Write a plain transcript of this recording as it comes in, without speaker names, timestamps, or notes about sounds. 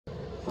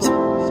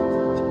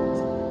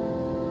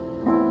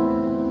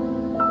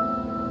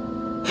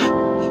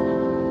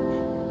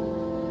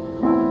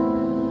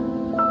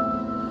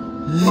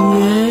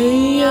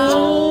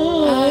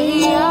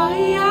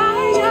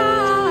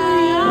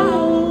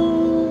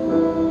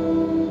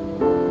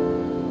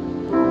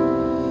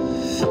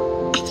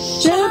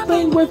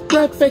with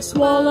breakfast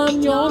while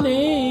I'm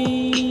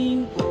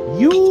yawning.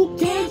 You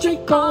can't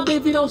drink all day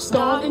if you don't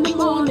start in the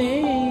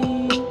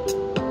morning.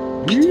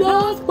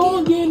 Love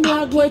falling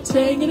out with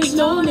taking is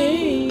no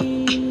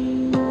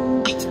name.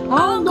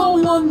 I'll go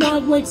one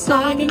night with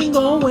singing and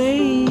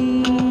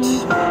going.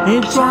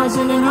 It tries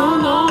it and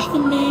on off for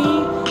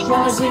me.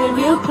 Tries it and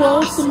real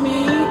close to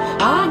me.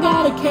 I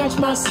gotta catch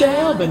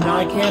myself and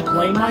I can't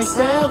play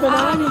myself. And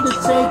I need to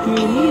take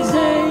it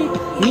easy,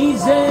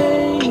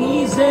 easy,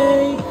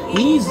 easy,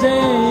 easy,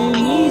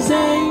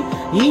 easy,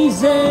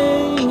 easy,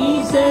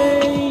 easy,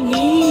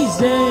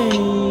 easy.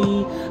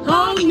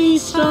 I need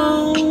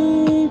some,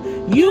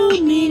 you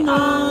need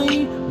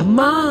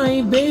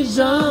my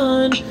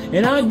vision.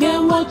 And I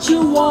get what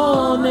you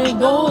want and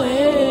go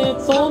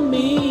ahead for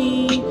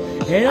me.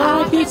 And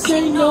I can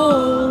say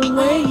no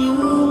when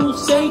you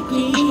say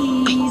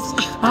please.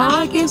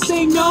 I can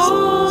say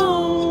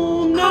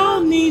no,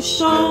 no need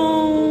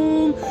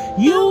some.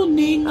 You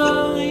need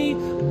my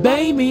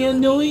baby a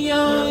new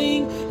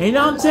young. And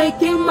I'm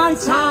taking my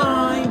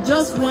time,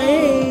 just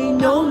wait,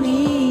 no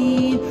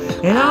need.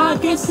 And I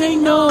can say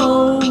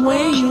no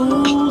when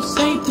you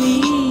say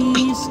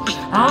please.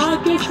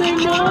 I can say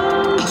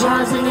no,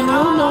 tries it and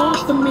on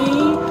off for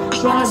me.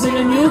 Tries it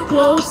and you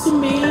close to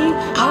me.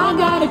 I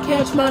gotta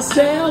catch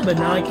myself and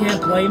I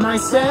can't play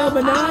myself.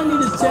 And I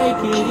need to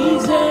take it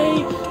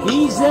easy,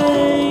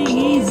 easy,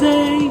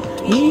 easy,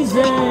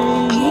 easy,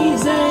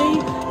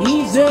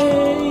 easy,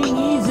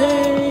 easy,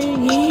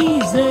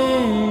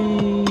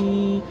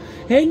 easy.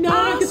 And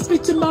I can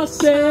speak to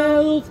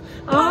myself,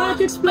 I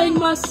can explain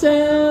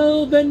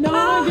myself, and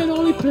I can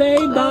only play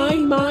by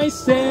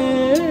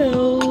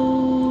myself.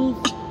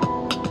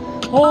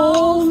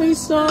 Holy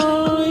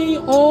sigh,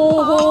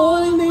 oh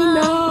holy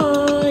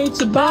night,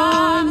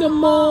 by the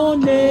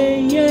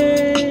morning.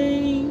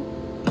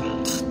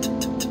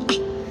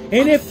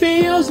 And it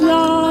feels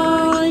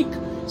like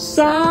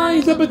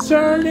signs of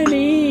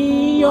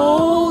eternity,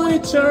 oh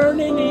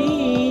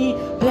eternity.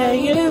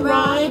 Playing it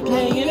right,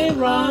 playing it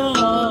right.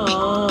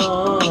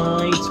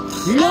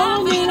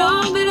 Long it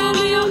on the night.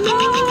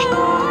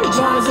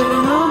 Tries it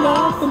and on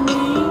off for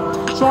me.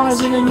 Tries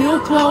it and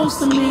you're close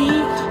to me.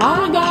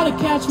 I gotta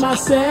catch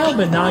myself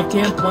and I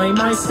can't play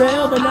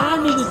myself. And I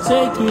need to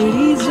take it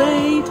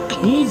easy,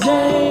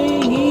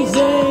 easy,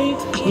 easy,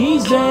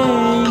 easy,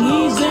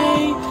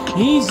 easy,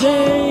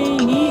 easy.